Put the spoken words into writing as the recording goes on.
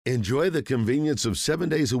Enjoy the convenience of 7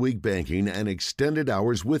 days a week banking and extended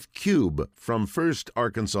hours with Cube from First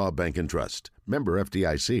Arkansas Bank and Trust. Member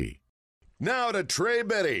FDIC. Now to Trey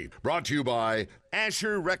Biddy, brought to you by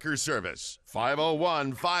Asher Wrecker Service,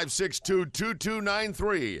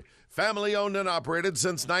 501-562-2293. Family owned and operated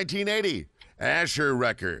since 1980. Asher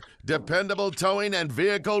Wrecker, dependable towing and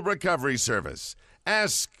vehicle recovery service.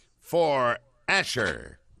 Ask for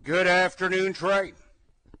Asher. Good afternoon, Trey.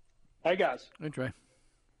 Hey, guys. Hey, Trey. Hey,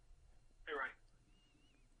 Ray.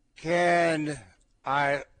 Can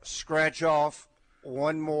I scratch off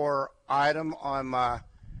one more item on my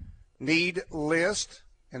need list,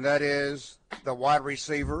 and that is the wide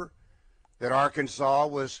receiver that Arkansas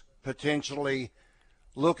was potentially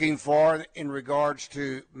looking for in regards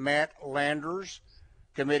to Matt Landers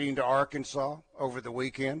committing to Arkansas over the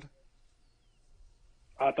weekend?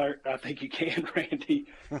 I think you can, Randy.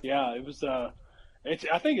 Yeah, it was. I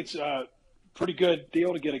think it's a pretty good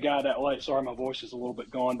deal to get a guy that late. Sorry, my voice is a little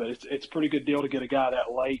bit gone, but it's a pretty good deal to get a guy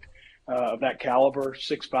that late of that caliber,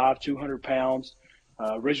 6'5", 200 pounds.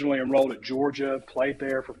 Originally enrolled at Georgia, played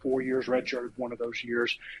there for 4 years, redshirted one of those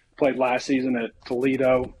years. Played last season at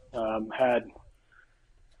Toledo. Had,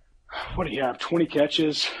 what do you have, 20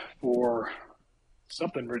 catches for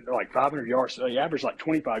something like 500 yards. So he averaged like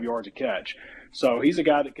 25 yards a catch. So he's a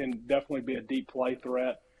guy that can definitely be a deep play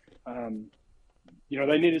threat.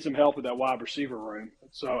 They needed some help with that wide receiver room.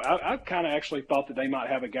 So I kind of actually thought that they might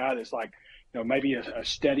have a guy that's like, maybe a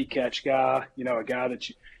steady catch guy, a guy that,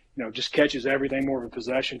 just catches everything, more of a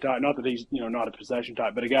possession type. Not that he's, not a possession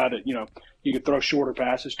type, but a guy that, you could throw shorter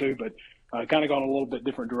passes to, but kind of gone a little bit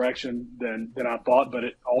different direction than I thought. But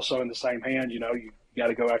it also in the same hand, you got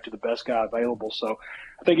to go after the best guy available. So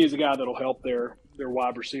I think he's a guy that'll help their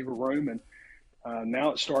wide receiver room. And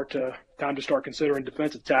now it's time to start considering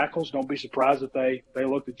defensive tackles. Don't be surprised if they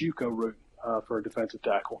look the JUCO route for a defensive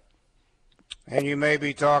tackle. And you may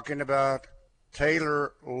be talking about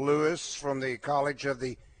Taylor Lewis from the College of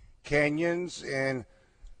the Canyons in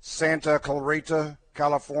Santa Clarita,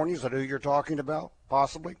 California. Is that who you're talking about,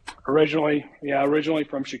 possibly? Originally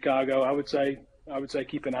from Chicago. I would say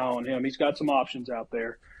keep an eye on him. He's got some options out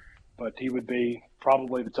there, but he would be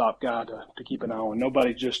probably the top guy to keep an eye on.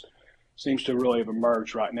 Nobody just seems to really have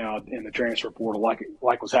emerged right now in the transfer portal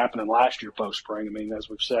like was happening last year post-spring. I mean, as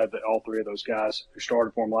we've said, that all three of those guys who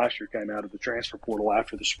started for him last year came out of the transfer portal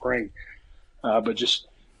after the spring, but just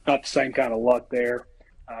not the same kind of luck there.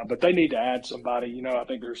 But they need to add somebody. I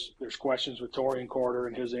think there's questions with Torian Carter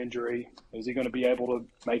and his injury. Is he going to be able to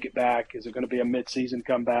make it back? Is it going to be a mid-season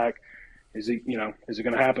comeback? Is it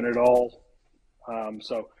going to happen at all?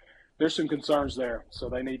 So there's some concerns there. So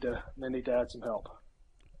they need to add some help.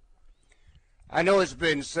 I know it's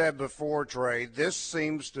been said before, Trey, this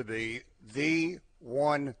seems to be the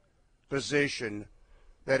one position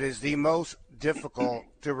that is the most difficult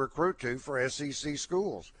to recruit to for SEC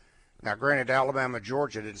schools. Now, granted, Alabama,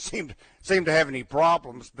 Georgia didn't seem to have any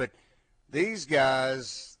problems, but these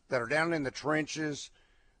guys that are down in the trenches,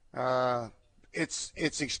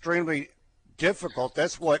 it's extremely difficult.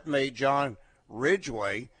 That's what made John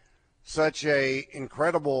Ridgeway such a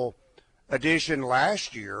incredible addition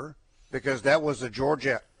last year, because that was a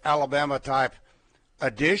Georgia-Alabama type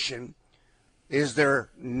addition. Is there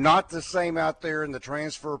not the same out there in the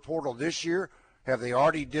transfer portal this year? Have they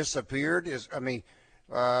already disappeared? It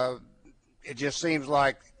just seems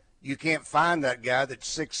like you can't find that guy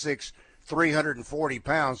that's 6'6", 340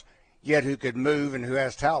 pounds, yet who could move and who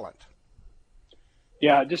has talent.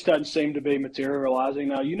 Yeah, it just doesn't seem to be materializing.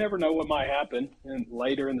 Now, you never know what might happen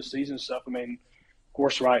later in the season stuff. I mean, of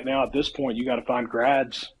course, right now at this point, you got to find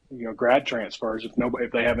grad transfers if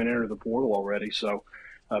they haven't entered the portal already. So,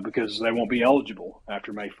 because they won't be eligible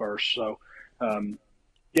after May 1st. So,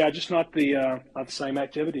 just not the same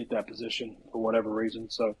activity at that position for whatever reason.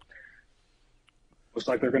 So, looks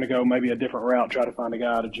like they're going to go maybe a different route, try to find a guy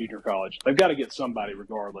out of junior college. They've got to get somebody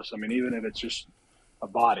regardless. I mean, even if it's just a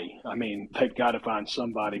body, I mean, they've got to find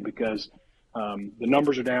somebody because the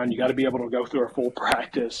numbers are down. You got to be able to go through a full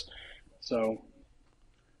practice. So,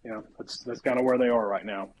 that's kind of where they are right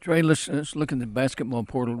now. Trey, let's look at the basketball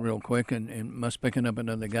portal real quick and us picking up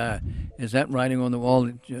another guy. Is that writing on the wall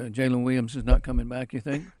that Jalen Williams is not coming back, you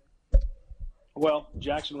think? Well,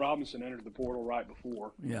 Jackson Robinson entered the portal right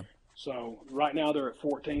before. Yeah. So right now they're at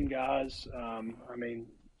 14 guys.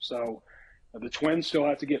 So the Twins still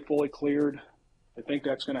have to get fully cleared. I think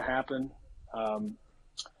that's going to happen.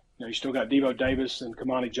 You still got Devo Davis and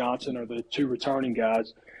Kamani Johnson are the two returning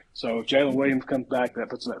guys. So if Jalen Williams comes back, that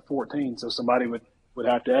puts them at 14. So somebody would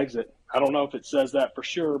have to exit. I don't know if it says that for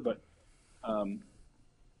sure, but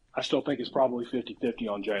I still think it's probably 50-50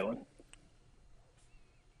 on Jalen.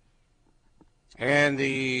 And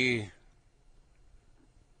the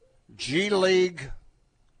G League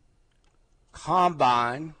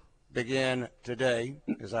Combine began today,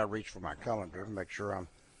 as I reach for my calendar to make sure I'm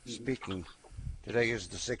speaking. Today is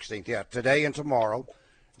the 16th. Yeah, today and tomorrow.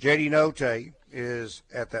 J.D. Notte is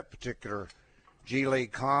at that particular G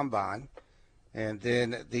League Combine. And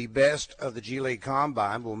then the best of the G League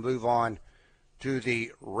Combine will move on to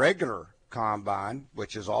the regular Combine,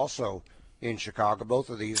 which is also in Chicago. Both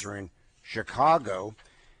of these are in Chicago.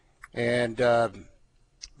 And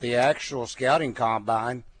the actual scouting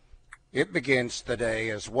combine, it begins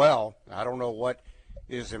today as well. I don't know what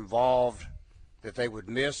is involved that they would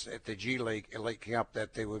miss at the G League Elite Camp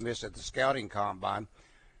that they would miss at the scouting combine.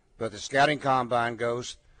 But the scouting combine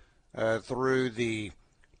goes through the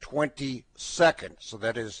 22nd. So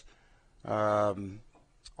that is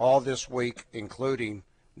all this week, including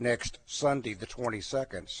next Sunday, the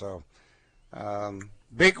 22nd. So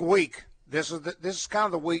big week. This is kind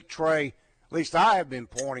of the week, Trey, at least I have been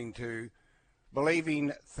pointing to,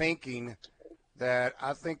 thinking that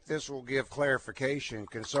I think this will give clarification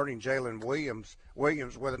concerning Jalen Williams,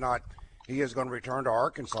 whether or not he is going to return to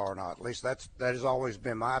Arkansas or not. At least that has always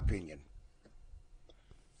been my opinion.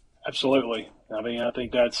 Absolutely. I mean, I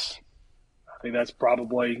think that's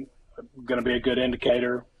probably going to be a good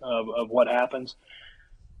indicator of what happens.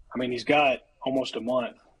 I mean, he's got almost a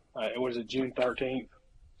month. It was June 13th.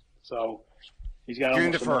 So he's got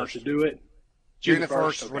almost a month to do it. June the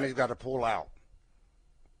 1st is when he's got to pull out.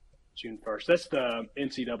 June 1st. That's the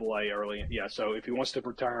NCAA early. Yeah, so if he wants to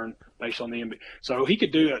return based on the NBA. So he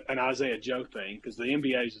could do an Isaiah Joe thing because the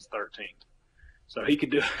NBA's is 13th. So he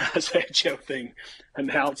could do an Isaiah Joe thing,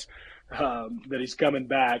 announce that he's coming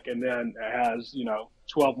back, and then has,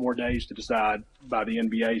 12 more days to decide by the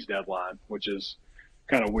NBA's deadline, which is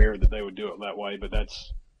kind of weird that they would do it that way. But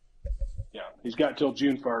he's got till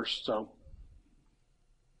June 1st. So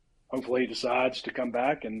hopefully he decides to come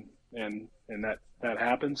back and that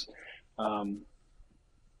happens. And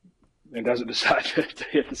doesn't decide to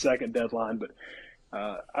hit the second deadline. But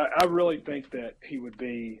I really think that he would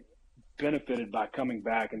be benefited by coming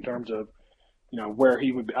back in terms of, where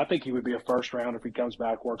he would be. I think he would be a first round if he comes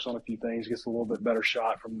back, works on a few things, gets a little bit better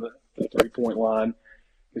shot from the 3-point line,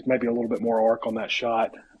 gets maybe a little bit more arc on that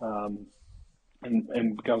shot,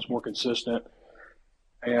 and becomes more consistent.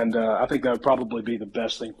 And I think that would probably be the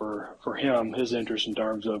best thing for him, his interest in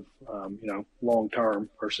terms of, long term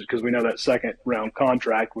versus, because we know that second round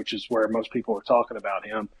contract, which is where most people are talking about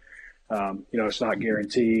him, it's not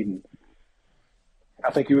guaranteed. And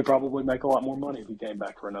I think he would probably make a lot more money if he came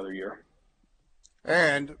back for another year.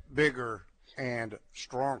 And bigger and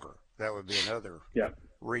stronger. That would be another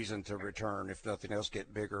reason to return, if nothing else,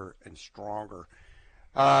 get bigger and stronger.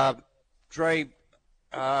 Trey,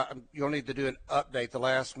 you'll need to do an update. The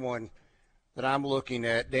last one that I'm looking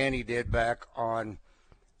at, Danny did back on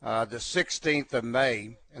the 16th of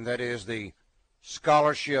May, and that is the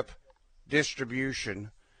scholarship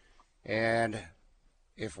distribution. And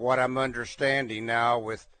if what I'm understanding now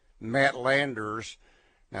with Matt Landers,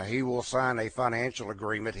 now he will sign a financial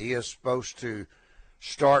agreement. He is supposed to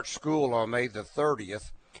start school on May the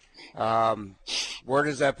 30th. Where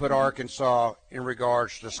does that put Arkansas in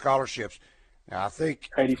regards to scholarships? Now, I think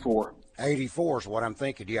 84. 84 is what I'm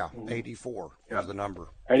thinking. Yeah, 84 is the number.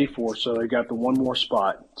 84. So they got the one more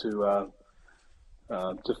spot to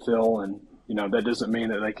fill, and that doesn't mean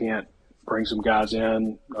that they can't bring some guys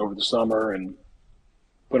in over the summer and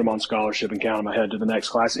put them on scholarship and count them ahead to the next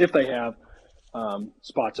class if they have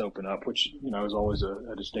spots open up, which is always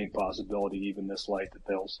a distinct possibility even this late that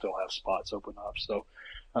they'll still have spots open up. So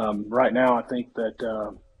right now, I think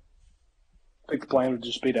that. I think the plan would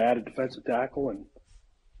just be to add a defensive tackle and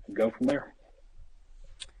go from there.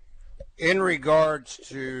 In regards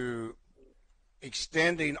to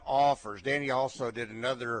extending offers, Danny also did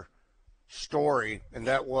another story, and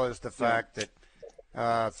that was the fact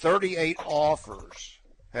that 38 offers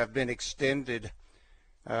have been extended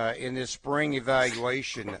in this spring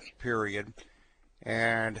evaluation period.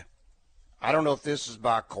 And I don't know if this is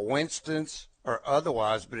by coincidence or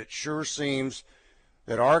otherwise, but it sure seems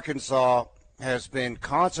that Arkansas has been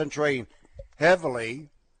concentrating heavily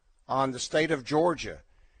on the state of Georgia.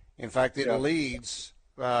 In fact, it leads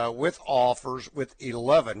with offers with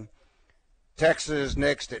 11. Texas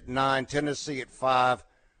next at 9, Tennessee at 5,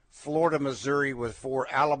 Florida, Missouri with 4,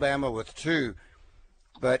 Alabama with 2.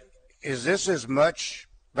 But is this as much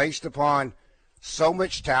based upon so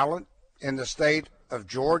much talent in the state of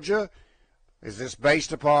Georgia? Is this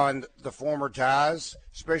based upon the former ties,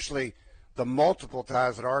 especially the multiple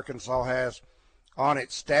ties that Arkansas has on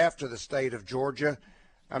its staff to the state of Georgia?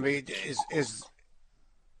 I mean,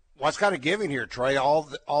 what's kind of giving here, Trey?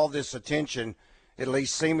 All this attention, at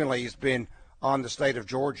least seemingly, has been on the state of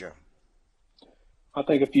Georgia. I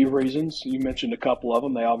think a few reasons. You mentioned a couple of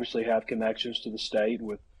them. They obviously have connections to the state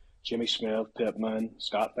with Jimmy Smith, Pittman,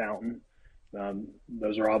 Scott Fountain.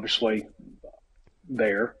 Those are obviously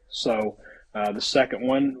there. So the second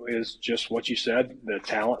one is just what you said, the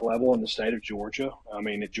talent level in the state of Georgia. I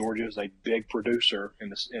mean, Georgia is a big producer in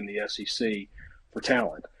the SEC for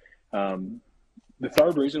talent. The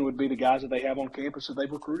third reason would be the guys that they have on campus that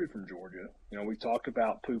they've recruited from Georgia. You know, we talked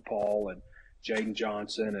about Pooh Paul and Jaden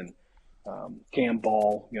Johnson and Cam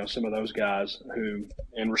Ball, you know, some of those guys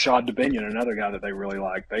and Rashad Dubinion, another guy that they really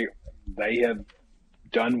like. They have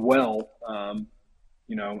done well,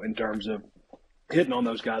 you know, in terms of hitting on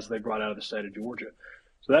those guys they brought out of the state of Georgia.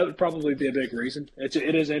 So that would probably be a big reason. It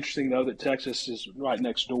is interesting, though, that Texas is right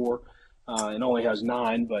next door and only has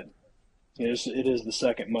 9, but it is the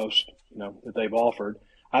second most, you know, that they've offered.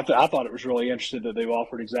 I thought it was really interesting that they've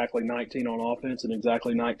offered exactly 19 on offense and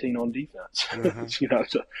exactly 19 on defense. Mm-hmm. You know,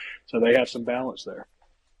 so they have some balance there.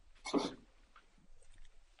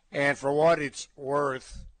 And for what it's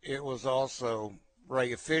worth, it was also,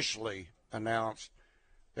 Ray, officially announced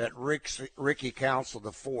that Ricky Council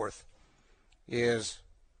IV is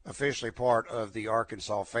officially part of the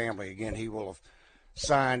Arkansas family. Again, he will have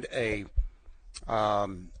signed a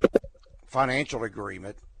financial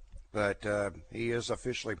agreement, but he is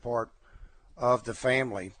officially part of the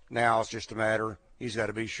family. Now it's just a matter, he's got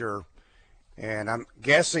to be sure. And I'm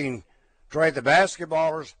guessing, Trey, the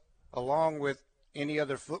basketballers, along with any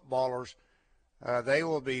other footballers, they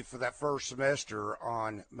will be for that first semester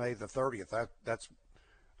on May the 30th.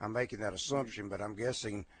 I'm making that assumption, but I'm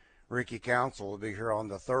guessing Ricky Council will be here on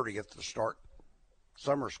the 30th to start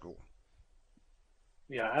summer school.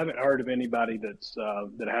 Yeah, I haven't heard of anybody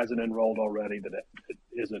that hasn't enrolled already that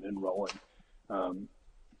isn't enrolling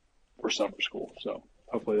for summer school. So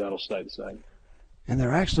hopefully that'll stay the same. And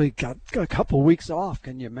they're actually got a couple weeks off.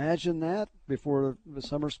 Can you imagine that before the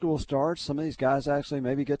summer school starts? Some of these guys actually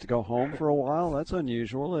maybe get to go home for a while. That's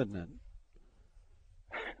unusual, isn't it?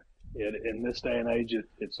 In this day and age,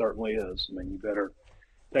 it certainly is. I mean, you better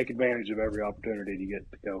take advantage of every opportunity to get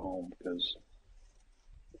to go home because,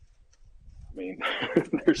 I mean,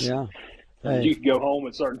 you can go home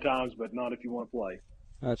at certain times, but not if you want to play.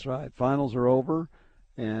 That's right. Finals are over,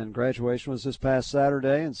 and graduation was this past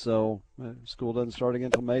Saturday, and so school doesn't start again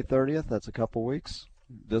until May 30th. That's a couple weeks,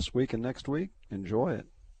 this week and next week. Enjoy it.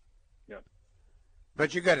 Yeah.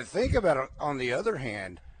 But you got to think about it. On the other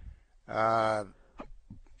hand,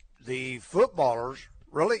 the footballers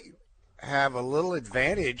really have a little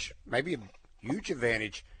advantage, maybe a huge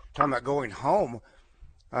advantage, talking about going home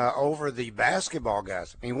over the basketball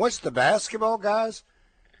guys. I mean, once the basketball guys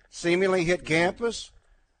seemingly hit campus,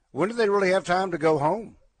 when do they really have time to go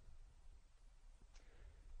home?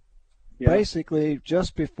 Yeah. Basically,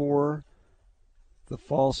 just before the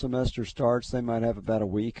fall semester starts, they might have about a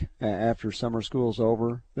week. After summer school's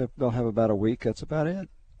over, they'll have about a week. That's about it.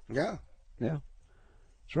 Yeah. Yeah.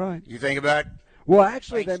 That's right. You think about Well,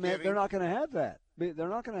 actually, they're not going to have that. They're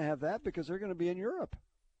not going to have that because they're going to be in Europe.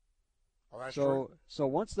 Oh, that's true. So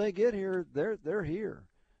once they get here, they're here.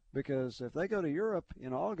 Because if they go to Europe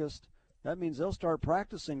in August, that means they'll start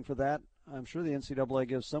practicing for that. I'm sure the NCAA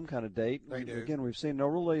gives some kind of date. They do. Again, we've seen no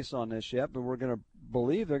release on this yet, but we're going to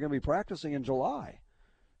believe they're going to be practicing in July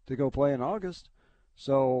to go play in August.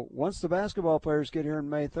 So once the basketball players get here on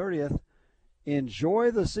May 30th,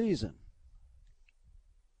 enjoy the season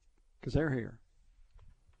because they're here.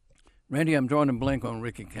 Randy, I'm drawing a blank on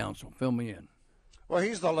Ricky Council. Fill me in. Well,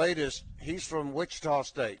 he's the latest. He's from Wichita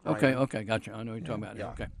State. Right? Okay, gotcha. I know you're talking about. Yeah.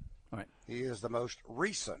 Okay, all right. He is the most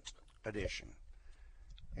recent addition.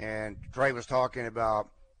 And Trey was talking about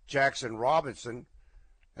Jackson Robinson.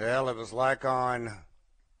 Well, it was like on,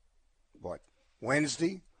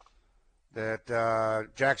 Wednesday, that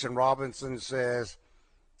Jackson Robinson says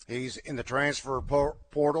he's in the transfer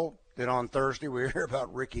portal. Then on Thursday, we hear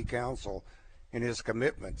about Ricky Council and his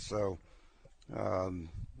commitment. So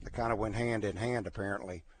they kind of went hand in hand,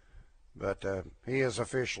 apparently. But he has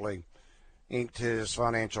officially inked his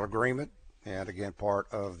financial agreement and, again, part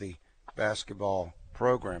of the basketball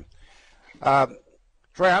program.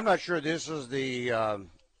 Trey, I'm not sure this is the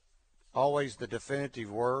always the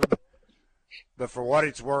definitive word, but for what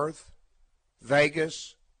it's worth,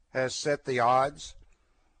 Vegas has set the odds.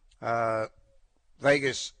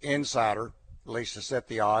 Vegas Insider, at least, has set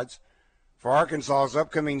the odds for Arkansas's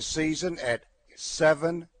upcoming season at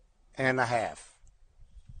 7.5.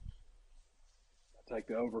 Take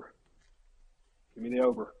the over. Give me the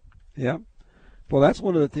over. Yeah. Well, that's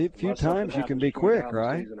one of the few times you can be quick,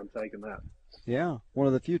 right? Season, I'm taking that. Yeah, one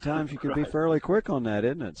of the few times you could be fairly quick on that,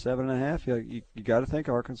 isn't it? 7.5. You got to think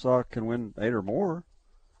Arkansas can win 8 or more.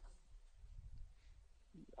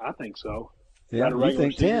 I think so. Yeah, you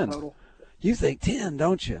think 10. Total? You think 10,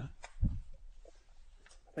 don't you?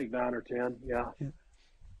 I think 9 or 10. Yeah.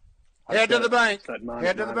 Head to the bank.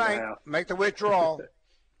 Head to the bank. Make the withdrawal.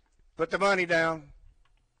 Put the money down.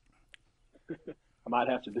 I might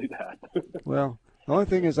have to do that. Well, the only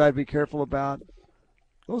thing is I'd be careful about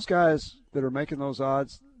those guys that are making those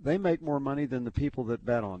odds. They make more money than the people that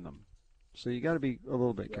bet on them. So you got to be a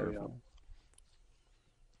little bit careful.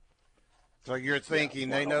 So you're thinking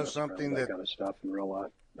they know something that kind of stuff in real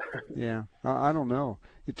life. Yeah, I don't know.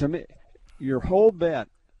 To me, your whole bet,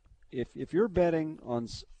 if you're betting on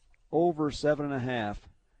over 7.5,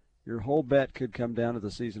 your whole bet could come down to the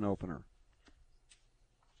season opener.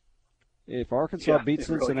 If Arkansas beats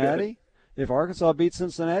Cincinnati,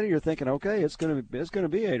 you're thinking, okay, it's going to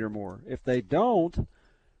be 8 or more. If they don't,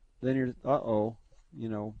 then you're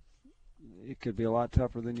it could be a lot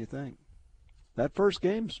tougher than you think. That first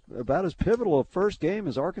game's about as pivotal a first game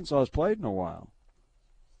as Arkansas has played in a while.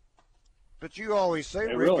 But you always say,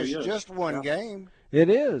 Rick, really it's just one game. It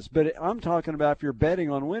is, but I'm talking about if you're betting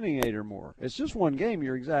on winning 8 or more. It's just one game.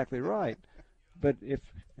 You're exactly right. But if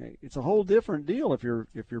it's a whole different deal if you're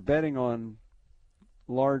betting on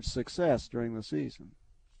large success during the season.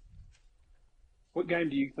 What game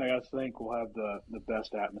do you think will have the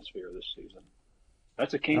best atmosphere this season?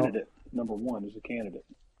 That's a candidate. Number one is a candidate.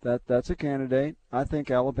 That's a candidate. I think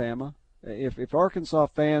Alabama. If Arkansas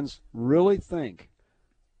fans really think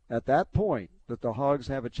at that point that the Hogs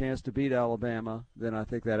have a chance to beat Alabama, then I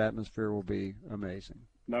think that atmosphere will be amazing.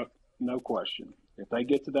 No question. If they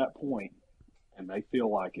get to that point and they feel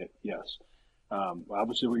like it, yes.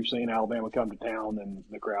 Obviously, we've seen Alabama come to town, and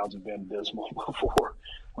the crowds have been dismal before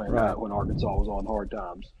when Arkansas was on hard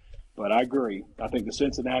times. But I agree. I think the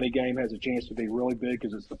Cincinnati game has a chance to be really big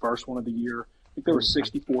because it's the first one of the year. I think there were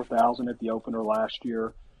 64,000 at the opener last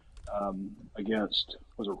year against,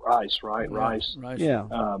 was it Rice, right? Yeah, Rice.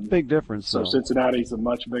 Yeah, big difference. So Cincinnati's a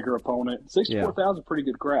much bigger opponent. 64,000 is a pretty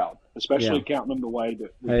good crowd, especially counting them the way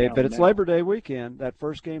that we count but it's now. Labor Day weekend. That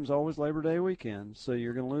first game's always Labor Day weekend, so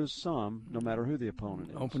you're going to lose some no matter who the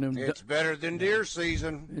opponent is. It's better than deer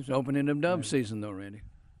season. It's opening of dove season, though, Randy.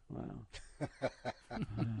 Wow.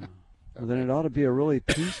 Well, then it ought to be a really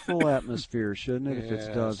peaceful atmosphere, shouldn't it, if it's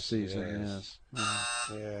dove season? Yes.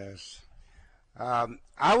 Yes.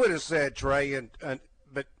 I would have said, Trey,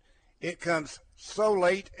 but it comes so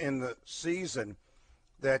late in the season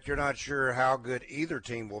that you're not sure how good either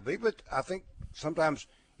team will be. But I think sometimes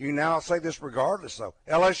you now say this regardless, though.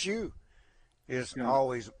 LSU is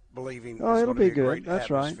always believing it's it'll going to be be a good. great That's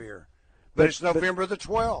atmosphere. Right. But it's November the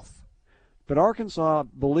 12th. But Arkansas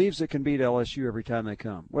believes it can beat LSU every time they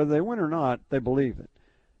come. Whether they win or not, they believe it.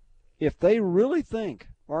 If they really think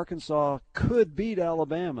Arkansas could beat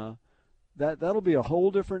Alabama, that'll be a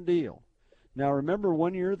whole different deal. Now, remember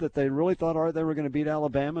one year that they really thought they were going to beat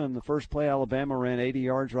Alabama, and the first play Alabama ran 80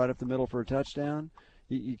 yards right up the middle for a touchdown?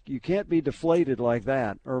 You can't be deflated like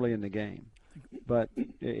that early in the game. But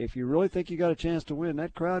if you really think you got a chance to win,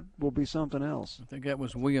 that crowd will be something else. I think that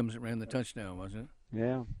was Williams that ran the touchdown, wasn't it?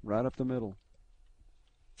 Yeah, right up the middle.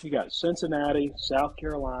 You got Cincinnati, South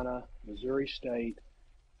Carolina, Missouri State,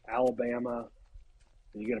 Alabama,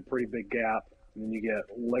 and you get a pretty big gap. And then you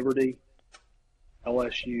get Liberty,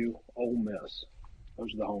 LSU, Ole Miss.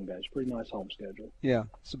 Those are the home games. Pretty nice home schedule. Yeah,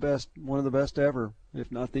 it's the best, one of the best ever,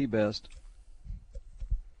 if not the best.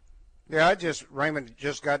 Yeah, Raymond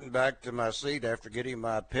just gotten back to my seat after getting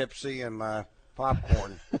my Pepsi and my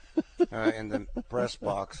popcorn in the press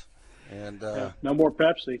box. And no more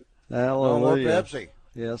Pepsi. Hallelujah. No more Pepsi.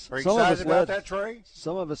 Yes. Are you excited about that, Trey?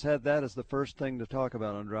 Some of us had that as the first thing to talk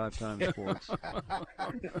about on Drive Time Sports.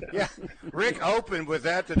 Yeah, Rick opened with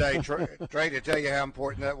that today, Trey, to tell you how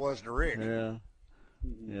important that was to Rick. Yeah.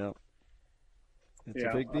 Yeah. It's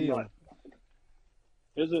a big deal.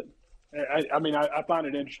 Is it? I mean, I find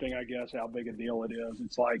it interesting, I guess, how big a deal it is.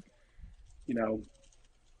 It's like,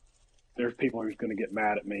 there's people who's going to get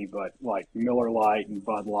mad at me, but like Miller Lite and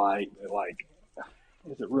Bud Light, like,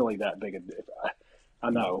 is it really that big a deal? I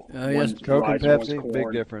know. Yes, Coke and Pepsi,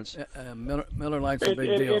 big difference. Miller Lite's a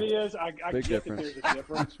big deal. It is. I big get difference. that there's a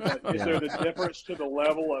difference, but is there the difference to the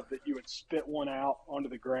level of that you would spit one out onto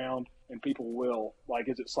the ground and people will? Like,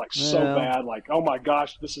 is it like so bad? Like, oh my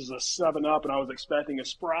gosh, this is a 7-Up and I was expecting a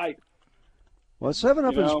Sprite. Well,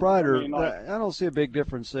 7-Up and Sprite are, I don't see a big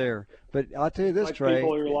difference there. But I'll tell you this, like Trey.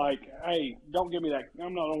 People are like, hey, don't give me that. I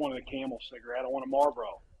don't want a Camel cigarette. I want a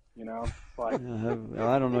Marlboro. You know, like I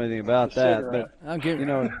don't know anything about that, but I'll give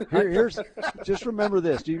here's just remember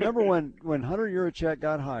this. Do you remember when Hunter Yurachek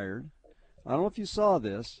got hired? I don't know if you saw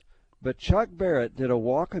this, but Chuck Barrett did a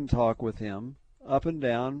walk and talk with him up and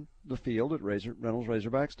down the field at Reynolds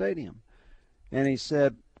Razorback Stadium, and he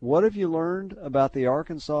said, "What have you learned about the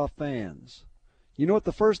Arkansas fans?" You know what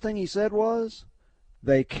the first thing he said was?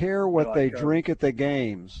 They care what they drink at the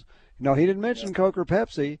games. No, he didn't mention Coke or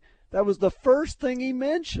Pepsi. That was the first thing he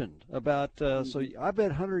mentioned about. So I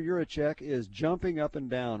bet Hunter Yurachek is jumping up and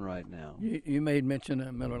down right now. You made mention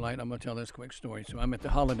of Miller Lite. I'm going to tell this quick story. So I'm at the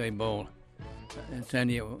Holiday Bowl in San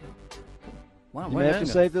Diego. Wow, you have to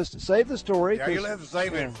save the story. Yeah, you'll have to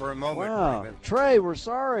save it for a moment. Wow, Trey, we're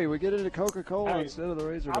sorry. We get into Coca-Cola instead of the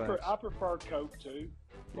Razorbacks. I prefer Coke too.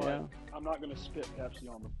 But yeah. I'm not going to spit Pepsi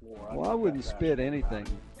on the floor. Well, I wouldn't spit anything.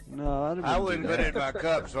 No, I wouldn't put it in my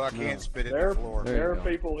cup, so I can't spit it on the floor. There are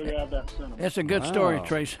people who have that sentiment. It's a good story,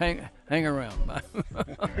 Trace. Hang around. All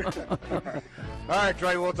right,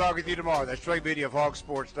 Trey, we'll talk with you tomorrow. That's Trey Biddy of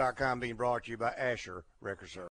hogsports.com being brought to you by Asher Record Service.